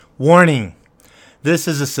Warning. This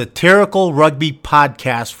is a satirical rugby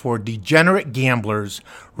podcast for degenerate gamblers,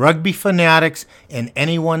 rugby fanatics, and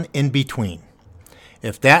anyone in between.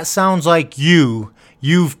 If that sounds like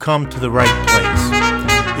you've come to the right place.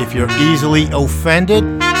 If you're easily offended,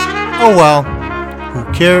 oh well,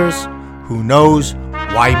 who cares? Who knows?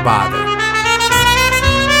 Why bother?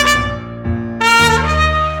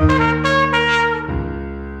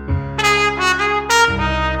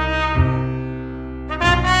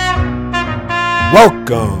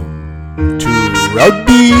 Welcome to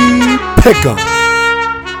Rugby Pick'em.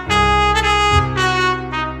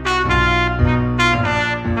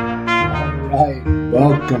 All right,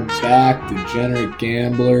 welcome back, degenerate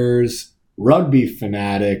gamblers, rugby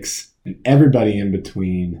fanatics, and everybody in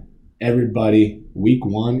between. Everybody, week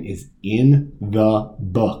one is in the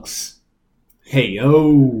books. Hey,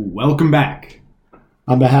 yo, welcome back.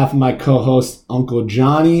 On behalf of my co-host, Uncle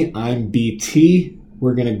Johnny, I'm BT.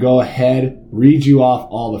 We're going to go ahead, read you off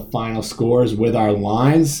all the final scores with our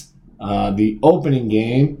lines. The opening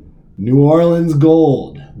game, New Orleans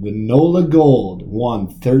Gold, the NOLA Gold, won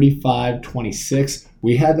 35-26.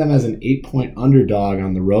 We had them as an 8-point underdog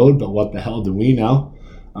on the road, but what the hell do we know?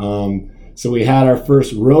 So we had our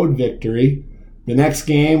first road victory. The next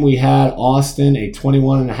game, we had Austin, a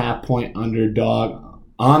 21.5-point underdog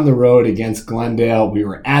on the road against Glendale. We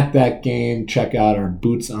were at that game. Check out our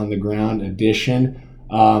Boots on the Ground edition.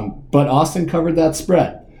 But Austin covered that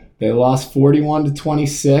spread. They lost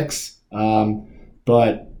 41-26,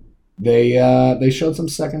 but they showed some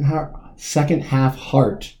second half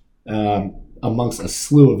heart amongst a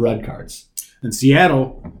slew of red cards. And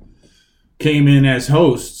Seattle came in as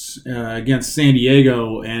hosts against San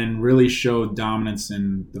Diego and really showed dominance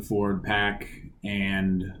in the forward pack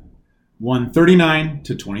and won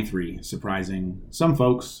 39-23, surprising some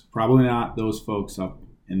folks, probably not those folks up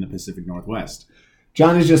in the Pacific Northwest.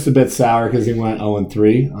 Johnny's just a bit sour because he went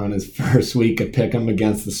 0-3 on his first week of Pick'em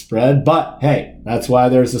against the spread. But, hey, that's why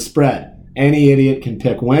there's a spread. Any idiot can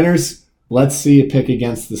pick winners. Let's see you pick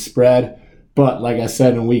against the spread. But, like I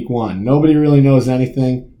said in week one, nobody really knows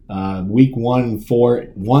anything. Week 1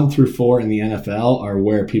 through 4 in the NFL are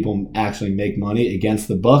where people actually make money against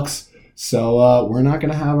the books. So we're not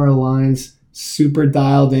going to have our lines super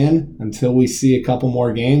dialed in until we see a couple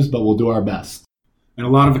more games, but we'll do our best. And a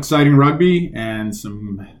lot of exciting rugby and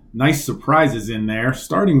some nice surprises in there,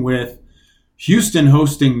 starting with Houston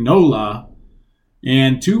hosting NOLA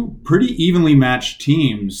and two pretty evenly matched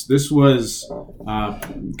teams. This was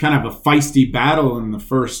kind of a feisty battle in the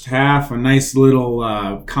first half, a nice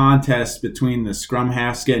little contest between the scrum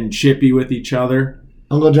halves getting chippy with each other.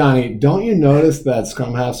 Uncle Johnny, don't you notice that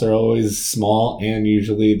scrum halves are always small and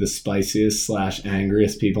usually the spiciest /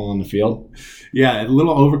 angriest people on the field? Yeah, a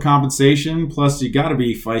little overcompensation. Plus, you got to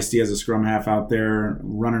be feisty as a scrum half out there,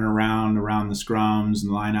 running around the scrums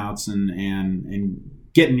and lineouts and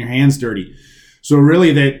getting your hands dirty. So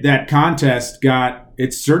really, that contest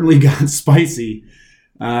certainly got spicy.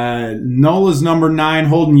 NOLA's number 9,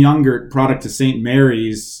 Holden Youngert, product of St.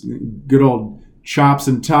 Mary's, good old chops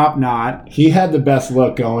and top knot. He had the best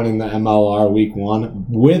look going in the MLR week 1,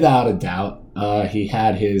 without a doubt. He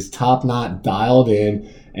had his top knot dialed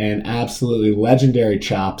in and absolutely legendary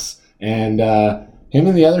chops. And him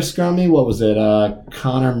and the other scrummy, what was it?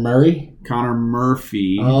 Connor Murray? Connor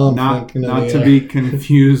Murphy. Oh, not to be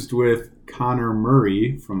confused with Connor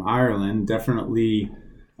Murray from Ireland. Definitely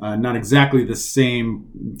not exactly the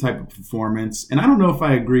same type of performance. And I don't know if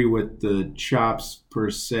I agree with the chops per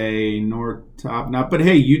se, nor top knot. But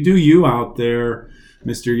hey, you do you out there,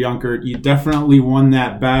 Mr. Youngert. You definitely won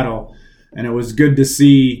that battle. And it was good to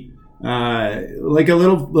see like a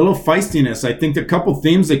little feistiness. I think a couple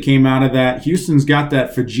themes that came out of that, Houston's got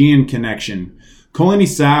that Fijian connection. Kolini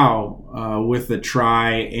Sau with a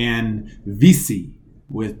try and Visi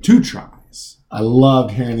with 2 tries. I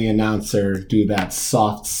loved hearing the announcer do that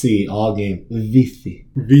soft C all game. Vithi.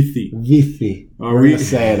 We're going to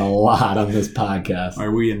say it a lot on this podcast.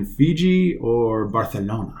 Are we in Fiji or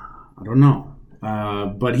Barcelona? I don't know.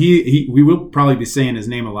 But we will probably be saying his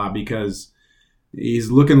name a lot because he's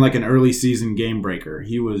looking like an early season game breaker.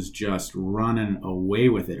 He was just running away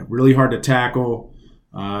with it. Really hard to tackle,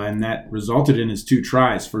 and that resulted in his 2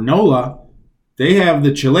 tries. For NOLA, they have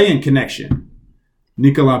the Chilean connection.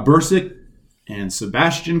 Nikola Bursic and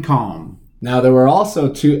Sebastian Calm. Now, there were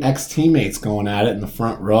also 2 ex-teammates going at it in the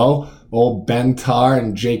front row, old Ben Tarr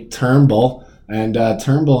and Jake Turnbull. And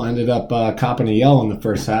Turnbull ended up copping a yell in the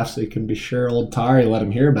first half, so you can be sure old Tarr let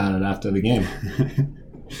him hear about it after the game.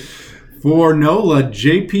 For NOLA,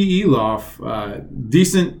 J.P. Eloff,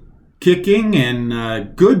 decent kicking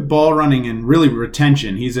and good ball running and really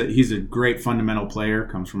retention. He's a great fundamental player.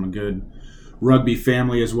 Comes from a good rugby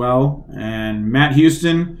family as well. And Matt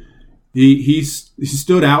Houston, he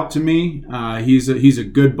stood out to me. He's a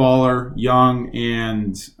good baller, young,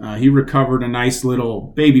 and he recovered a nice little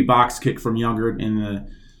baby box kick from Younger in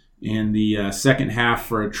the second half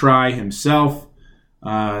for a try himself.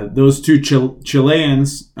 Those two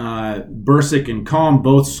Chileans, Bursic and Calm,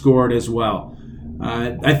 both scored as well.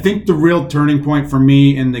 I think the real turning point for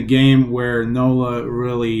me in the game where NOLA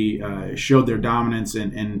really showed their dominance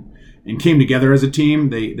and came together as a team,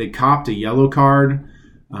 they copped a yellow card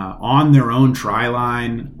on their own try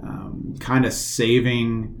line, kind of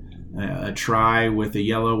saving a try with a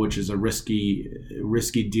yellow, which is a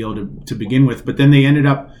risky deal to begin with. But then they ended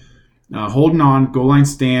up holding on, goal line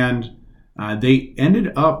stand. They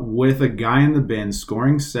ended up with a guy in the bin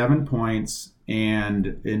scoring 7 points,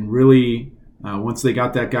 and really once they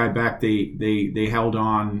got that guy back, they held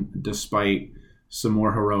on despite some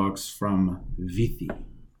more heroics from Vithi.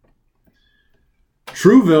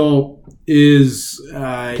 Trouville is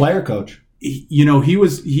player coach.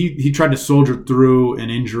 He tried to soldier through an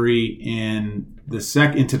injury into the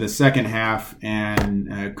second half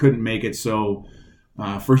and couldn't make it. So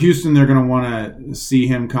for Houston, they're going to want to see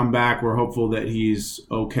him come back. We're hopeful that he's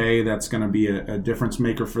okay. That's going to be a difference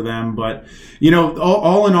maker for them. But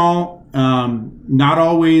all in all, not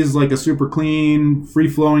always like a super clean,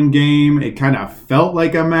 free-flowing game. It kind of felt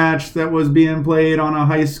like a match that was being played on a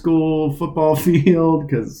high school football field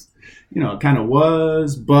because it kind of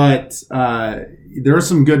was. But there's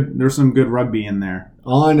some good rugby in there.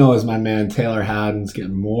 All I know is my man Taylor Howden's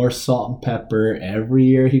getting more salt and pepper every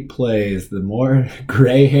year he plays. The more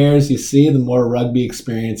gray hairs you see, the more rugby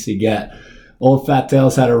experience you get. Old Fat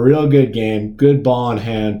Tails had a real good game, good ball in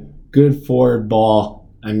hand, good forward ball.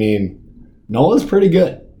 I mean, Nola's pretty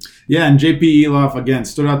good. Yeah, and JP Eloff again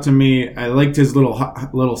stood out to me. I liked his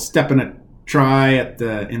little step in a try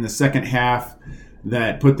in the second half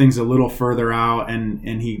that put things a little further out,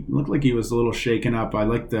 and he looked like he was a little shaken up. I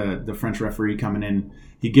liked the French referee coming in.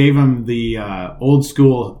 He gave him the old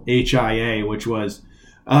school HIA, which was,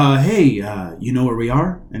 hey, you know where we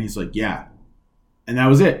are? And he's like, yeah. And that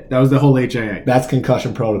was it. That was the whole HIA. That's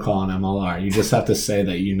concussion protocol in MLR. You just have to say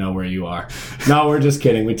that you know where you are. No, we're just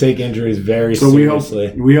kidding. We take injuries very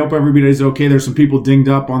seriously. We hope everybody's okay. There's some people dinged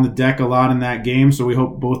up on the deck a lot in that game, so we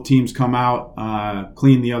hope both teams come out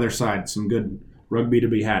clean the other side. Some good rugby to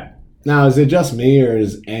be had. Now, is it just me, or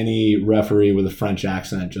is any referee with a French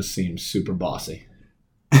accent just seems super bossy?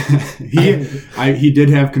 He did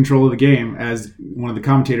have control of the game, as one of the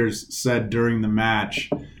commentators said during the match.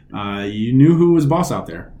 You knew who was boss out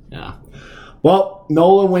there. Yeah. Well,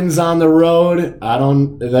 NOLA wins on the road.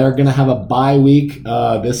 They're going to have a bye week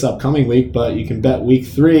this upcoming week, but you can bet week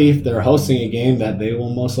 3, if they're hosting a game, that they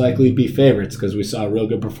will most likely be favorites because we saw a real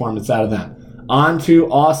good performance out of them. On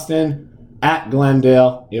to Austin at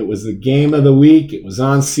Glendale. It was the game of the week. It was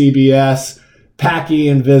on CBS. Packy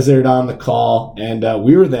and Vizard on the call, and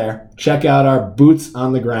we were there. Check out our Boots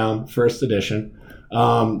on the Ground first edition,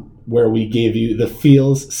 where we gave you the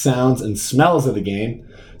feels, sounds, and smells of the game.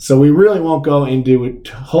 So we really won't go into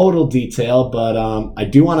total detail, but I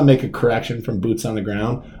do want to make a correction from Boots on the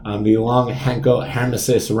Ground. The long Henko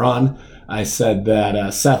Hermesis run, I said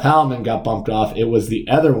that Seth Hallman got bumped off. It was the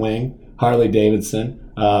other wing, Harley Davidson.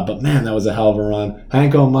 But man, that was a hell of a run.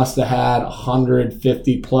 Hanko must have had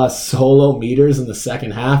 150 plus solo meters in the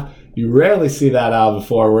second half. You rarely see that out of a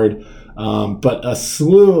forward. But a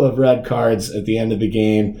slew of red cards at the end of the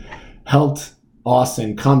game helped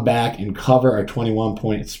Austin come back and cover our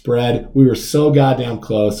 21-point spread. We were so goddamn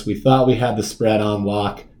close. We thought we had the spread on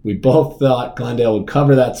lock. We both thought Glendale would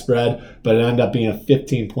cover that spread, but it ended up being a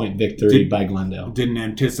 15-point victory by Glendale. Didn't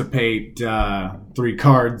anticipate 3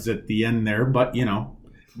 cards at the end there, but,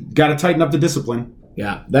 got to tighten up the discipline.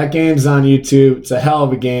 Yeah, that game's on YouTube. It's a hell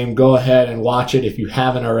of a game. Go ahead and watch it if you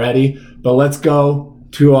haven't already. But let's go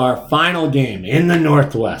to our final game in the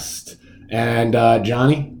Northwest. And,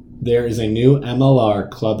 Johnny, there is a new MLR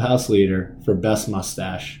clubhouse leader for Best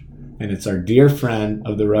Mustache. And it's our dear friend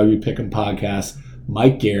of the Rugby Pick'em podcast,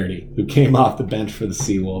 Mike Garrity, who came off the bench for the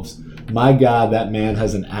Seawolves. My God, that man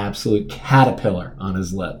has an absolute caterpillar on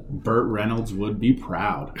his lip. Burt Reynolds would be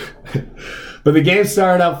proud. But the game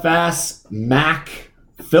started out fast.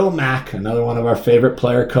 Phil Mack, another one of our favorite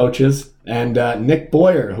player coaches, and Nick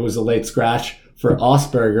Boyer, who was a late scratch for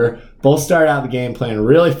Osberger, both started out the game playing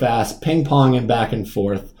really fast, ping-ponging back and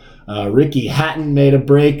forth. Ricky Hatton made a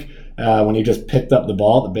break when he just picked up the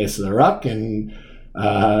ball at the base of the ruck, and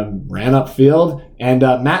ran upfield, and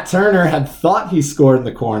Matt Turner had thought he scored in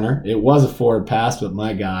the corner. It was a forward pass, but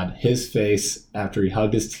my God, his face after he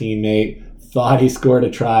hugged his teammate, thought he scored a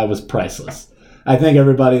try, was priceless. I think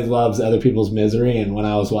everybody loves other people's misery, and when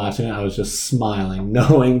I was watching it, I was just smiling,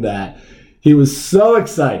 knowing that he was so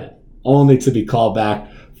excited only to be called back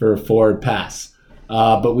for a forward pass.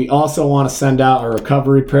 But we also want to send out our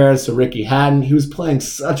recovery prayers to Ricky Hatton. He was playing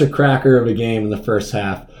such a cracker of a game in the first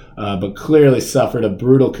half, but clearly suffered a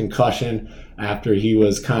brutal concussion after he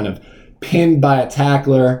was kind of pinned by a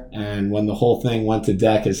tackler, and when the whole thing went to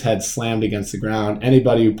deck, his head slammed against the ground.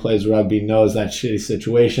 Anybody who plays rugby knows that shitty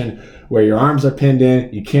situation where your arms are pinned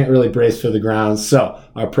in, you can't really brace for the ground. So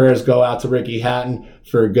our prayers go out to Ricky Hatton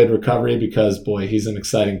for a good recovery because, boy, he's an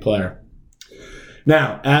exciting player.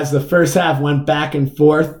 Now, as the first half went back and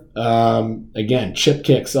forth, again, chip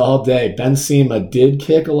kicks all day. Ben Sema did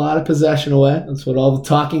kick a lot of possession away. That's what all the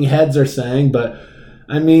talking heads are saying. But,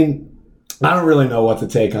 I mean, I don't really know what to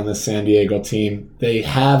take on this San Diego team. They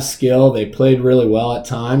have skill. They played really well at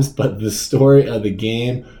times. But the story of the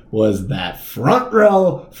game was that front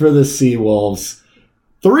row for the Seawolves.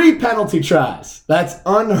 3 penalty tries. That's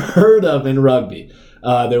unheard of in rugby.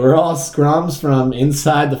 They were all scrums from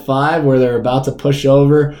inside the 5 where they're about to push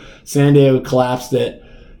over. San Diego collapsed it.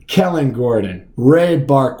 Kellen Gordon, Ray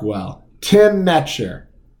Barkwell, Tim Metcher,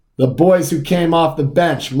 the boys who came off the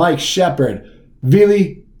bench, Mike Shepard,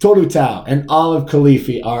 Vili Tolutau, and Olive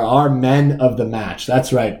Khalifi are our men of the match.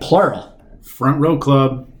 That's right, plural. Front row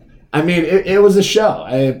club. I mean, it was a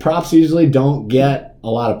show. Props usually don't get a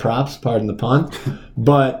lot of props, pardon the pun.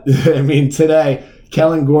 But, I mean, today,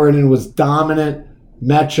 Kellen Gordon was dominant.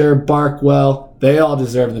 Metcher, Barkwell, they all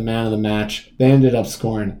deserve the man of the match. They ended up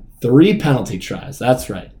scoring 3 penalty tries. That's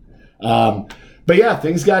right. But yeah,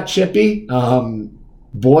 things got chippy.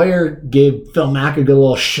 Boyer gave Phil Mack a good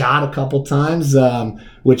little shot a couple times,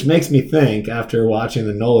 which makes me think, after watching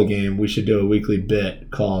the NOLA game, we should do a weekly bit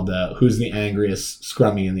called Who's the Angriest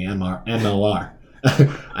Scrummy in the MLR.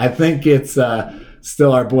 I think it's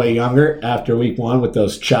still our boy Younger after week 1 with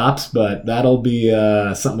those chops, but that'll be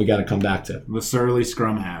something we got to come back to. The surly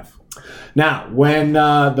scrum half. Now, when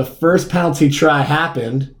the first penalty try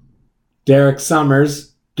happened, Derek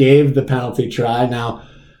Summers gave the penalty try. Now,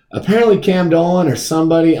 apparently Cam Dolan or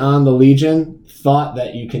somebody on the Legion thought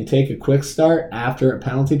that you can take a quick start after a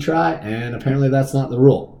penalty try, and apparently that's not the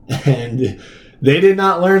rule. And they did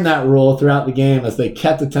not learn that rule throughout the game as they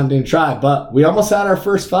kept attempting to try, but we almost had our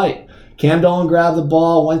first fight. Cam Dolan grabbed the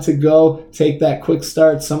ball, went to go take that quick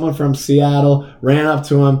start. Someone from Seattle ran up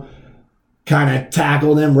to him, kind of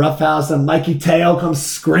tackled him, roughhoused him. Mikey Teo comes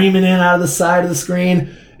screaming in out of the side of the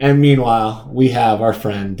screen. And meanwhile, we have our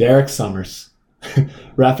friend Derek Summers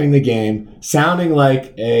reffing the game, sounding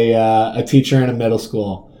like a teacher in a middle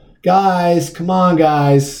school. Guys, come on,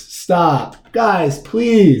 guys, stop. Guys,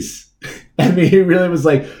 please. I mean, he really was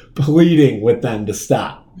like pleading with them to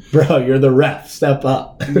stop. Bro, you're the ref. Step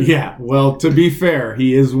up. Yeah, well, to be fair,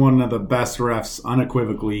 he is one of the best refs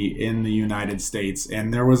unequivocally in the United States.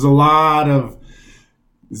 And there was a lot of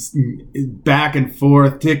back and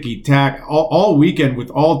forth, ticky-tack. All weekend with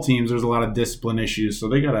all teams, there's a lot of discipline issues. So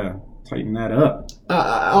they got to tighten that up.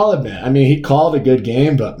 I'll admit, I mean, he called a good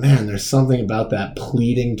game, but man, there's something about that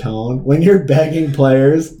pleading tone. When you're begging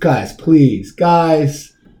players, guys, please, guys.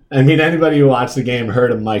 I mean, anybody who watched the game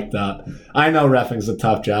heard him mic'd up. I know reffing's a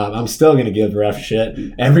tough job. I'm still going to give ref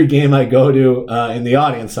shit. Every game I go to in the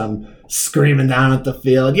audience, I'm screaming down at the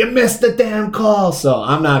field, you missed the damn call. So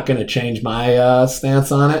I'm not going to change my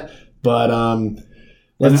stance on it. But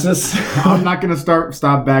let's just... I'm not going to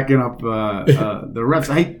stop backing up the refs.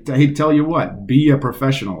 I hate to tell you what. Be a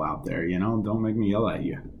professional out there, you know? Don't make me yell at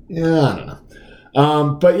you. Yeah, I don't know.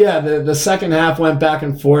 But yeah, the second half went back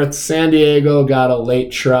and forth. San Diego got a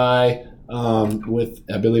late try with,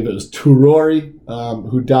 I believe it was Turori,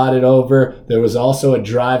 who dotted over. There was also a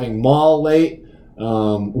driving maul late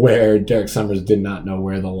where Derek Summers did not know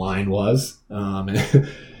where the line was. And,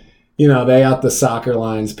 you know, they got the soccer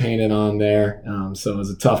lines painted on there, so it was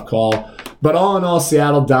a tough call. But all in all,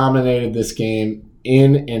 Seattle dominated this game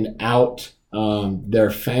in and out. Their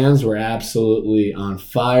fans were absolutely on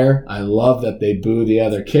fire. I love that they boo the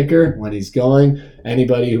other kicker when he's going.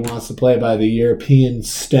 Anybody who wants to play by the European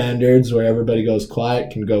standards where everybody goes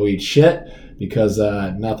quiet can go eat shit because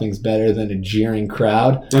nothing's better than a jeering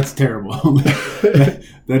crowd. That's terrible.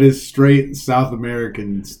 That is straight South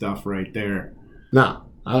American stuff right there. No,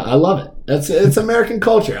 I love it. It's American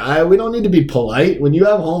culture. We don't need to be polite. When you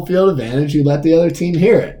have home field advantage, you let the other team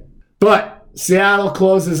hear it. But Seattle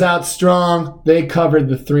closes out strong. They covered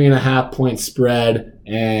the 3.5 point spread,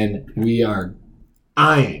 and we are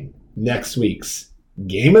eyeing next week's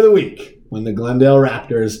game of the week when the Glendale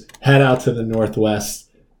Raptors head out to the Northwest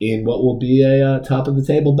in what will be a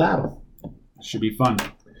top-of-the-table battle. Should be fun.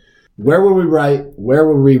 Where were we right? Where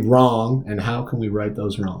were we wrong? And how can we right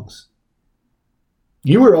those wrongs?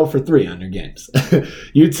 You were 0 for 3 on your games.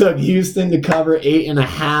 You took Houston to cover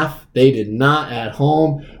 8.5. They did not at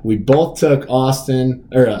home. We both took Glendale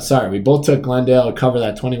to cover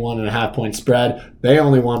that 21.5 point spread. They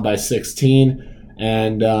only won by 16.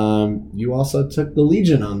 And you also took the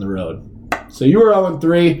Legion on the road. So you were 0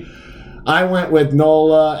 3. I went with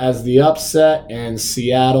NOLA as the upset and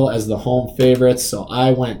Seattle as the home favorites. So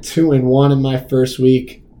I went 2-1 in my first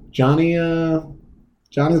week. Johnny's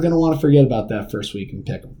going to want to forget about that first week and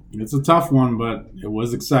pick him. It's a tough one, but it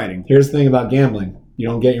was exciting. Here's the thing about gambling. You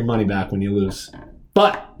don't get your money back when you lose.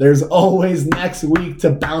 But there's always next week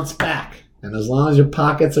to bounce back. And as long as your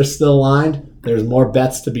pockets are still lined, there's more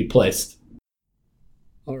bets to be placed.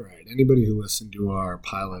 All right. Anybody who listened to our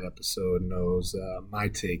pilot episode knows my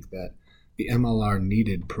take that the MLR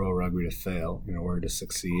needed pro rugby to fail in order to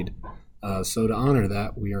succeed. So to honor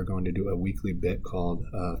that, we are going to do a weekly bit called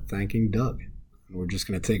Thanking Doug. We're just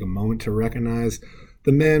going to take a moment to recognize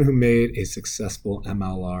the man who made a successful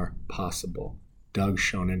MLR possible, Doug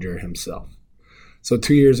Schoninger himself. So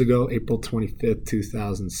 2 years ago, April 25th,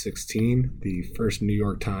 2016, the first New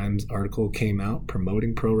York Times article came out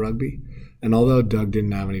promoting pro rugby. And although Doug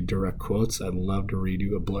didn't have any direct quotes, I'd love to read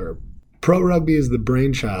you a blurb. Pro rugby is the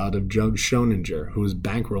brainchild of Doug Schoninger, who is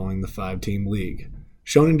bankrolling the 5-team league.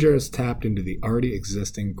 Schoninger has tapped into the already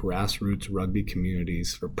existing grassroots rugby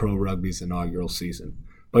communities for pro rugby's inaugural season,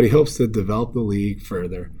 but he hopes to develop the league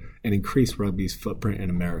further and increase rugby's footprint in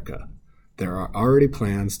America. There are already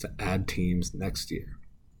plans to add teams next year.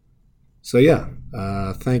 So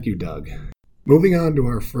thank you, Doug. Moving on to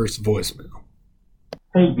our first voicemail.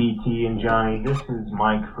 Hey, BT and Johnny, this is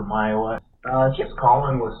Mike from Iowa. Just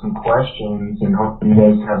calling with some questions and hoping you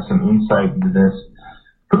guys have some insight into this.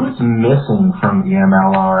 Who's missing from the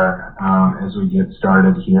MLR as we get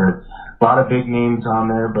started here? A lot of big names on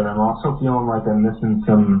there, but I'm also feeling like I'm missing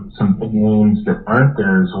some big names that aren't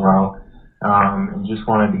there as well. And just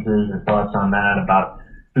wanted to hear your thoughts on that, about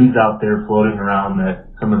who's out there floating around that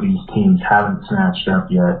some of these teams haven't snatched up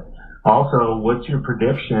yet. Also, what's your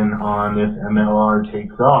prediction on if MLR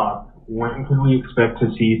takes off? When can we expect to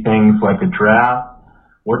see things like a draft?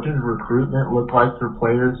 What does recruitment look like for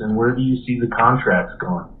players, and where do you see the contracts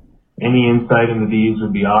going? Any insight into these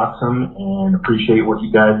would be awesome, and appreciate what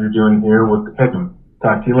you guys are doing here with the Pick'em.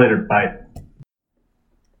 Talk to you later. Bye.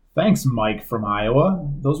 Thanks, Mike from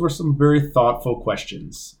Iowa. Those were some very thoughtful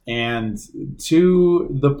questions. And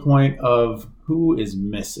to the point of who is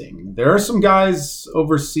missing, there are some guys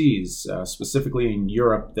overseas, specifically in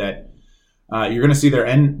Europe, that you're going to see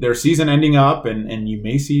their season ending up, and you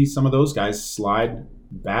may see some of those guys slide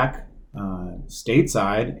back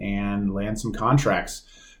stateside and land some contracts,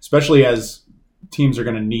 especially as teams are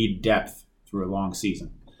going to need depth through a long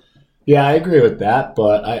season. Yeah, I agree with that,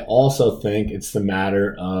 but I also think it's the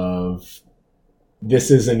matter of this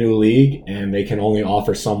is a new league and they can only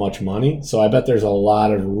offer so much money. So I bet there's a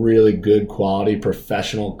lot of really good quality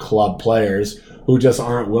professional club players who just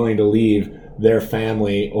aren't willing to leave their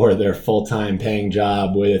family or their full-time paying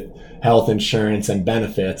job with health insurance and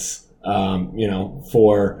benefits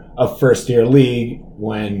for a first-year league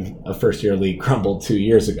when a first-year league crumbled 2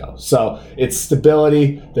 years ago. So it's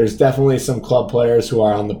stability. There's definitely some club players who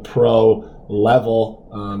are on the pro level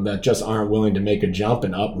that just aren't willing to make a jump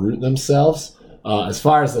and uproot themselves. As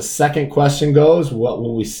far as the second question goes, what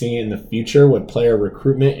will we see in the future with player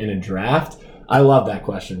recruitment in a draft? I love that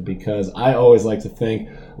question because I always like to think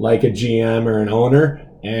like a GM or an owner.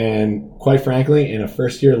 And quite frankly, in a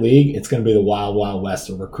first-year league, it's going to be the wild, wild west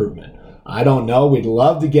of recruitment. I don't know. We'd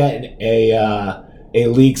love to get a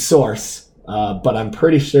league source, but I'm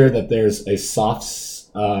pretty sure that there's a soft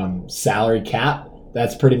salary cap.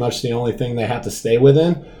 That's pretty much the only thing they have to stay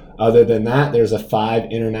within. Other than that, there's a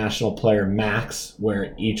 5 international player max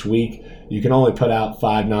where each week you can only put out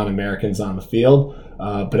 5 non-Americans on the field.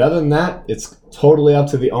 But other than that, it's totally up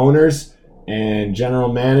to the owners and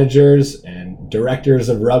general managers and directors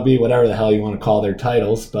of rugby, whatever the hell you want to call their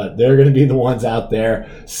titles, but they're going to be the ones out there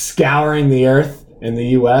scouring the earth in the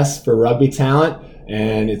U.S. for rugby talent,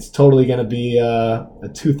 and it's totally going to be a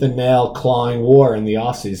tooth and nail clawing war in the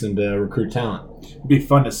offseason to recruit talent. It'd be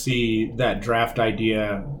fun to see that draft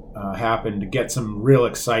idea happen, to get some real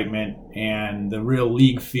excitement and the real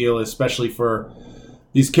league feel, especially for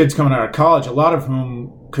these kids coming out of college, a lot of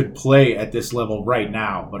whom could play at this level right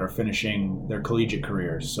now, but are finishing their collegiate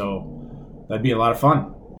careers. So that'd be a lot of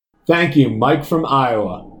fun. Thank you, Mike from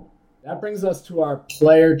Iowa. That brings us to our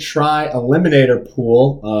player try eliminator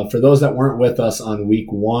pool. For those that weren't with us on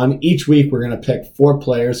week 1, each week we're going to pick 4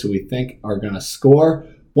 players who we think are going to score.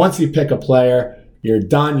 Once you pick a player, you're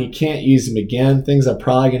done. You can't use them again. Things are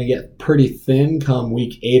probably going to get pretty thin come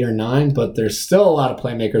week 8 or 9, but there's still a lot of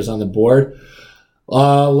playmakers on the board.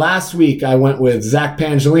 Last week, I went with Zach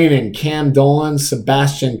Pangilinan, Cam Dolan,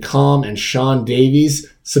 Sebastian Kalm, and Sean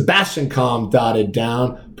Davies. Sebastian Kalm dotted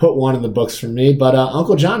down, put 1 in the books for me. But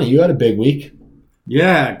Uncle Johnny, you had a big week.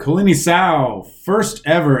 Yeah, Kalini Sau, first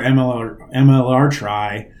ever MLR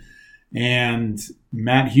try, and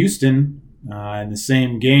Matt Houston in the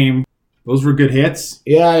same game. Those were good hits.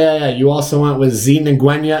 Yeah. You also went with Z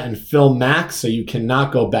Nguyen and Phil Mack, so you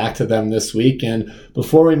cannot go back to them this week. And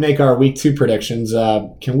before we make our week 2 predictions,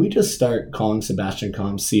 can we just start calling Sebastian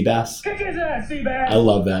Kalm Seabass? Kick his ass, Seabass! I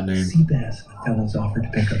love that name. Seabass, fellas offered to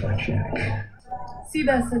pick up our check.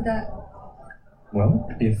 Seabass said that. Well,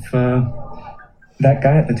 if that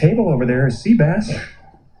guy at the table over there is Seabass.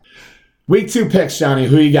 Week 2 picks, Johnny.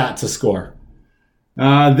 Who you got to score?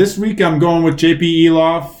 This week I'm going with JP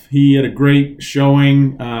Eloff. He had a great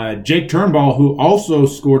showing. Jake Turnbull, who also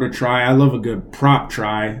scored a try. I love a good prop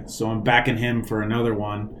try, so I'm backing him for another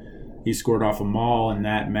one. He scored off a maul in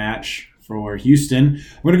that match for Houston.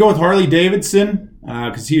 I'm going to go with Harley Davidson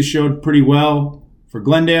because he showed pretty well for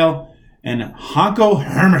Glendale. And Hanko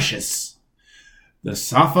Hermicius, the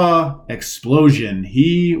Safa Explosion.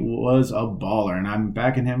 He was a baller, and I'm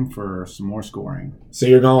backing him for some more scoring. So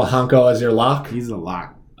you're going with Hanko as your lock? He's a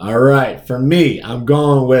lock. All right. For me, I'm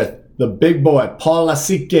going with the big boy, Paul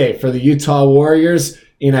Lasike for the Utah Warriors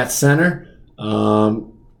in at center.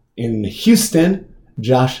 In Houston,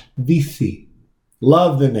 Josh Vithi.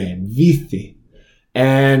 Love the name, Vithi.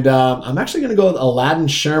 And I'm actually going to go with Aladdin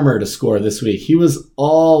Shermer to score this week. He was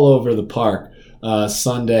all over the park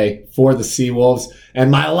Sunday for the Seawolves. And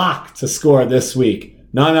my lock to score this week,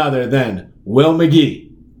 none other than Will McGee.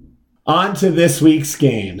 On to this week's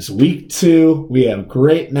games. Week 2, we have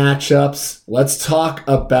great matchups. Let's talk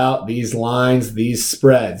about these lines, these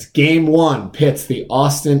spreads. Game 1 pits the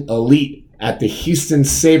Austin Elite at the Houston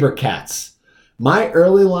SaberCats. My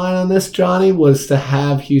early line on this, Johnny, was to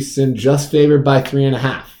have Houston just favored by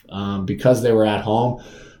 3.5 because they were at home.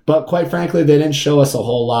 But quite frankly, they didn't show us a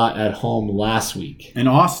whole lot at home last week. And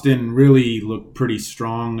Austin really looked pretty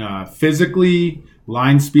strong physically.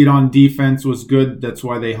 Line speed on defense was good. That's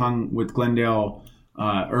why they hung with Glendale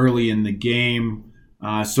early in the game.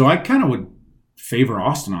 So I kind of would favor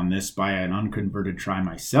Austin on this by an unconverted try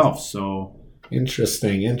myself. So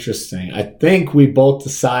Interesting. I think we both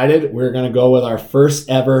decided we're going to go with our first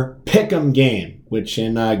ever pick'em game, which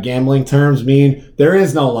in gambling terms mean there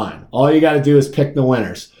is no line. All you got to do is pick the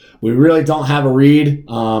winners. We really don't have a read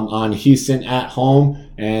on Houston at home,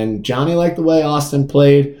 and Johnny liked the way Austin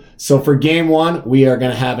played. So for game 1, we are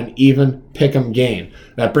going to have an even pick'em game.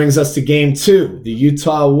 That brings us to game 2, the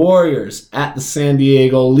Utah Warriors at the San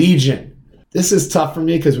Diego Legion. This is tough for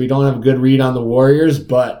me because we don't have a good read on the Warriors,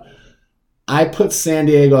 but I put San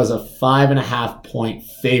Diego as a 5.5 point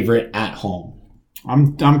favorite at home.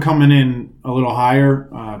 I'm coming in a little higher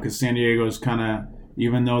because San Diego is kind of,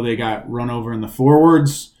 even though they got run over in the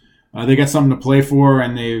forwards, they got something to play for,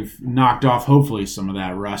 and they've knocked off, hopefully, some of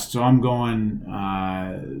that rust. So I'm going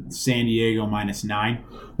San Diego -9.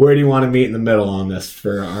 Where do you want to meet in the middle on this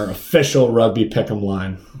for our official rugby pick'em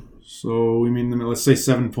line? So we mean, let's say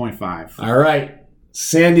 7.5. All right.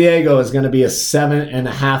 San Diego is going to be a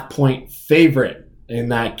 7.5 point favorite in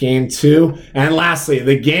that game 2. And lastly,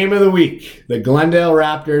 the game of the week, the Glendale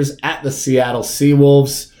Raptors at the Seattle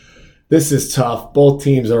Seawolves. This is tough. Both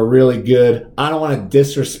teams are really good. I don't want to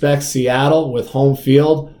disrespect Seattle with home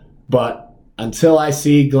field, but until I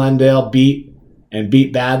see Glendale beat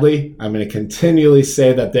badly, I'm going to continually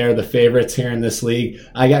say that they're the favorites here in this league.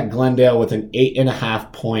 I got Glendale with an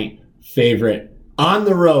 8.5 point favorite. On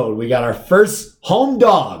the road, we got our first home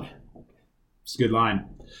dog. It's a good line.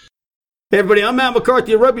 Hey everybody, I'm Matt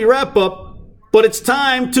McCarthy, Rugby Wrap Up, but it's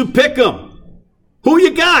time to pick 'em. Who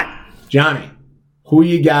you got? Johnny, who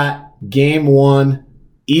you got? Game 1,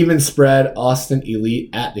 even spread, Austin Elite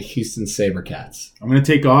at the Houston SaberCats. I'm going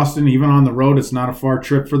to take Austin. Even on the road, it's not a far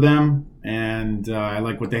trip for them, and I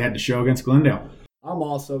like what they had to show against Glendale. I'm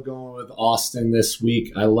also going with Austin this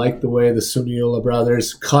week. I like the way the Suniula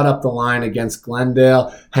brothers cut up the line against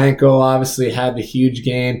Glendale. Hanko obviously had the huge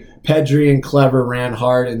game. Pedri and Clever ran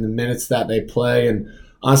hard in the minutes that they play. And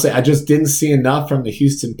honestly, I just didn't see enough from the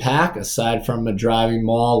Houston Pack, aside from a driving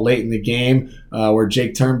maul late in the game where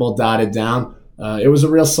Jake Turnbull dotted down. It was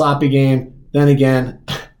a real sloppy game. Then again,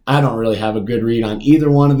 I don't really have a good read on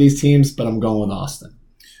either one of these teams, but I'm going with Austin.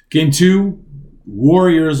 Game 2,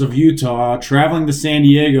 Warriors of Utah traveling to San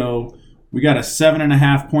Diego. We got a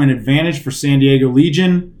 7.5-point advantage for San Diego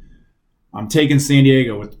Legion. I'm taking San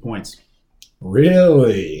Diego with the points.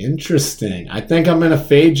 Really interesting. I think I'm going to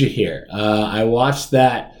fade you here. I watched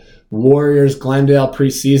that Warriors Glendale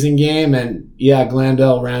preseason game, and yeah,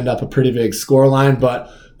 Glendale ran up a pretty big scoreline, but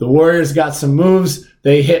the Warriors got some moves.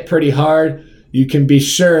 They hit pretty hard. You can be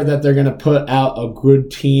sure that they're going to put out a good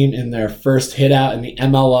team in their first hit out in the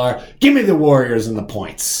MLR. Give me the Warriors and the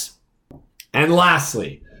points. And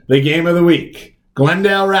lastly, the game of the week.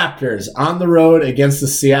 Glendale Raptors on the road against the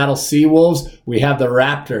Seattle Seawolves. We have the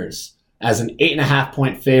Raptors as an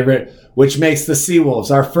 8.5-point favorite, which makes the Seawolves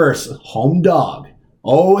our first home dog.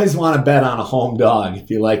 Always want to bet on a home dog if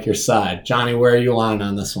you like your side. Johnny, where are you lying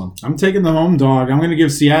on this one? I'm taking the home dog. I'm going to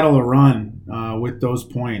give Seattle a run with those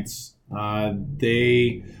points.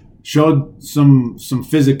 They showed some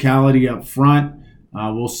physicality up front.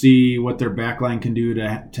 We'll see what their backline can do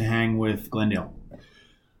to hang with Glendale.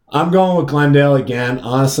 I'm going with Glendale again.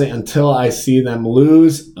 Honestly, until I see them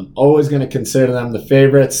lose, I'm always going to consider them the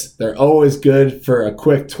favorites. They're always good for a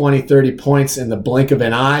quick 20, 30 points in the blink of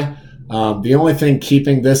an eye. The only thing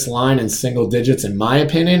keeping this line in single digits, in my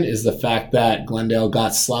opinion, is the fact that Glendale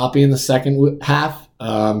got sloppy in the second half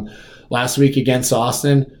last week against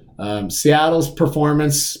Austin. Seattle's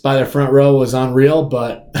performance by their front row was unreal,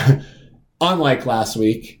 but unlike last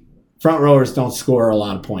week, front rowers don't score a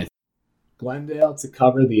lot of points. Glendale to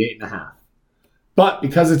cover the 8.5. But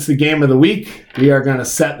because it's the game of the week, we are going to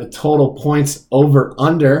set the total points over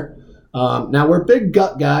under. Now, we're big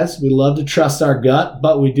gut guys. We love to trust our gut,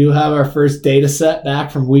 but we do have our first data set back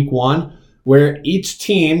from week 1 where each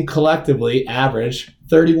team collectively averaged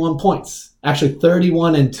 31 points. Actually,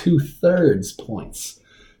 31 2/3 points.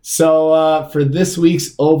 So for this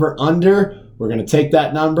week's over-under, we're going to take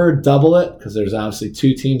that number, double it, because there's obviously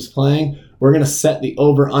 2 teams playing. We're going to set the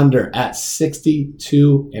over-under at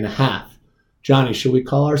 62.5. Johnny, should we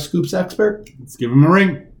call our scoops expert? Let's give him a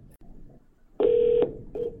ring.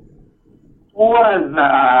 What's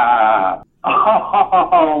up?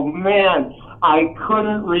 Oh, man, I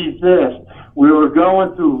couldn't resist. We were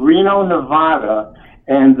going through Reno, Nevada,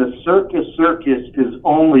 and the Circus is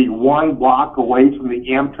only 1 block away from the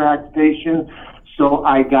Amtrak station. So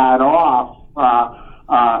I got off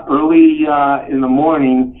early in the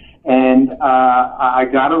morning, and I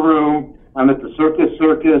got a room. I'm at the Circus,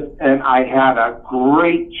 and I had a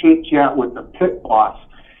great chit-chat with the pit boss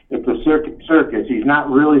at the Circus. He's not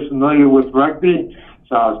really familiar with rugby,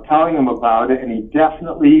 so I was telling him about it, and he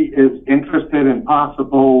definitely is interested in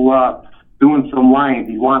possible doing some lines.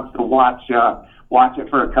 He wants to watch it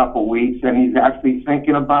for a couple weeks, and he's actually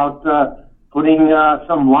thinking about putting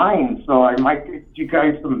some lines. So I might get you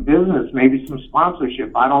guys some business, maybe some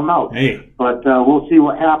sponsorship. I don't know. Hey. But we'll see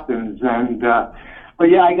what happens. And but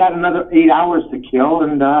yeah, I got another 8 hours to kill,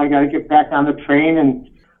 and I got to get back on the train. And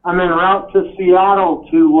I'm en route to Seattle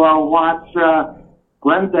to watch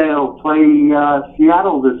Glendale play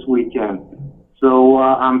Seattle this weekend. So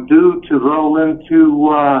I'm due to roll into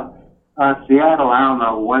Seattle, I don't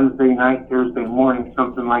know, Wednesday night, Thursday morning,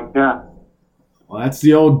 something like that. Well, that's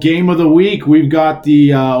the old game of the week. We've got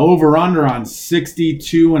the over-under on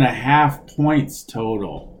 62.5 points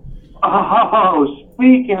total. Oh,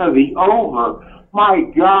 speaking of the over, my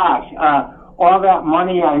gosh, all that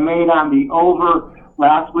money I made on the over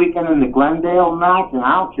last weekend in the Glendale match, and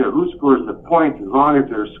I don't care who scores the points as long as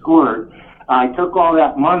they're scored. I took all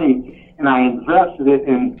that money and I invested it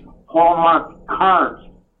in Hallmark cards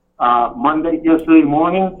yesterday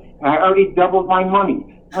morning, and I already doubled my money.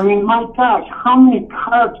 I mean, my gosh, how many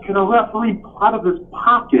cards can a referee pull out of his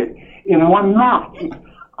pocket in one match? It's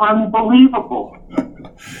unbelievable.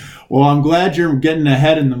 Well, I'm glad you're getting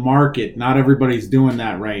ahead in the market. Not everybody's doing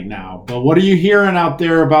that right now. But what are you hearing out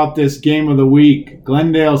there about this game of the week,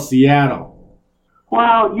 Glendale, Seattle?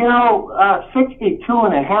 Well,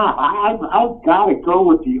 62.5. I've got to go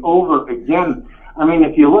with the over again. I mean,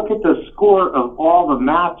 if you look at the score of all the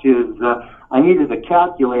matches, I needed a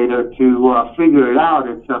calculator to figure it out.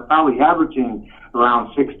 It's probably averaging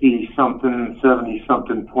around 60-something,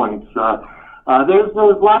 70-something points. There's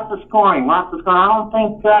lots of scoring. I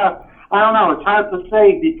don't know. It's hard to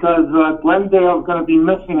say because Glendale's going to be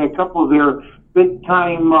missing a couple of their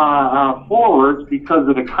big-time forwards because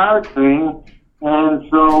of the card thing. And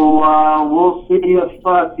so we'll see if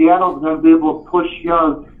Seattle's going to be able to push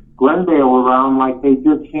Glendale around like they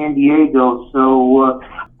did San Diego. So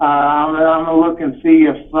I'm going to look and see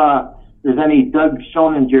if there's any Doug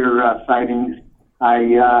Schoninger sightings.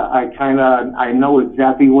 I know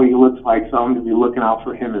exactly what he looks like, so I'm going to be looking out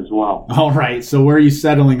for him as well. All right, so where are you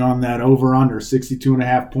settling on that over-under,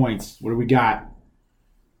 62.5 points? What do we got?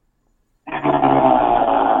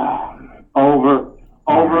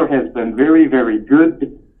 has been very, very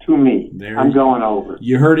good to me. I'm going over.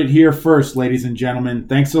 You heard it here first, ladies and gentlemen.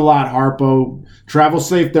 Thanks a lot, Harpo. Travel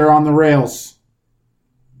safe there on the rails.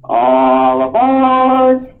 All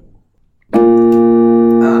aboard!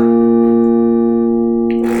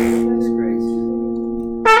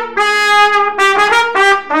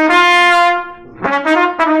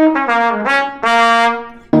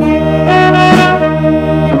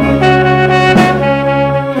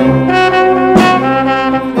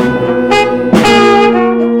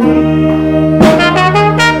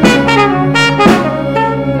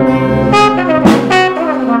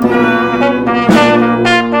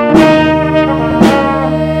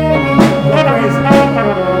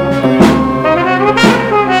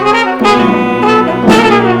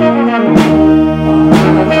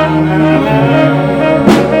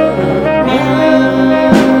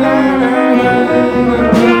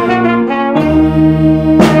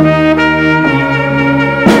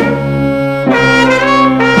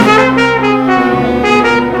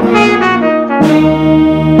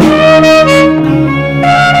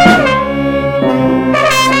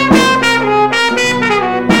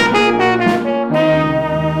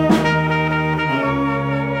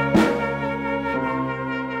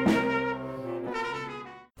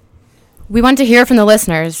 We want to hear from the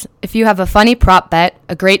listeners. If you have a funny prop bet,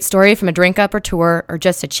 a great story from a drink up or tour, or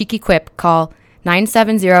just a cheeky quip, call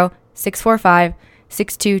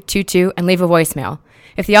 970-645-6222 and leave a voicemail.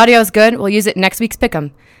 If the audio is good, we'll use it in next week's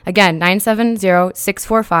Pick'em. Again,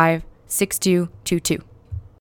 970-645-6222.